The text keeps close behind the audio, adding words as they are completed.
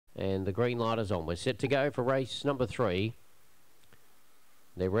And the green light is on. We're set to go for race number 3.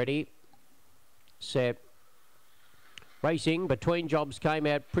 They're ready, set, racing. Between Jobs came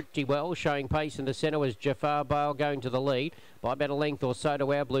out pretty well, showing pace in the centre was Jafar Bale going to the lead by about a length or so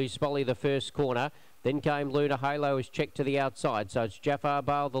to Our Blue Spolly the first corner. Then came Luna Halo as checked to the outside. So it's Jafar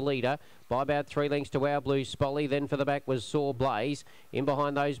Bale the leader by about 3 lengths to Our Blue Spolly. Then for the back was Saw Blaze. In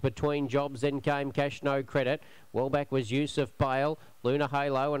behind those Between Jobs. Then came Cash No Credit. Well back was Yusuf Bale, Luna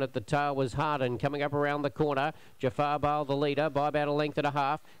Halo, and at the tail was Harden. Coming up around the corner, Jafar Bale the leader by about a length and a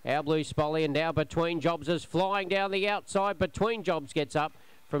half. Our Blue Spolly, and now Between Jobs is flying down the outside. Between Jobs gets up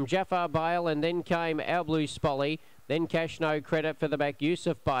from Jafar Bale, and then came Our Blue Spolly. Then Cash No Credit for the back,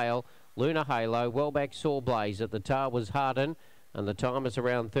 Yusuf Bale, Luna Halo, well back Saw Blaze. At the tail was Harden, and the time is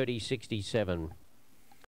around 30.67.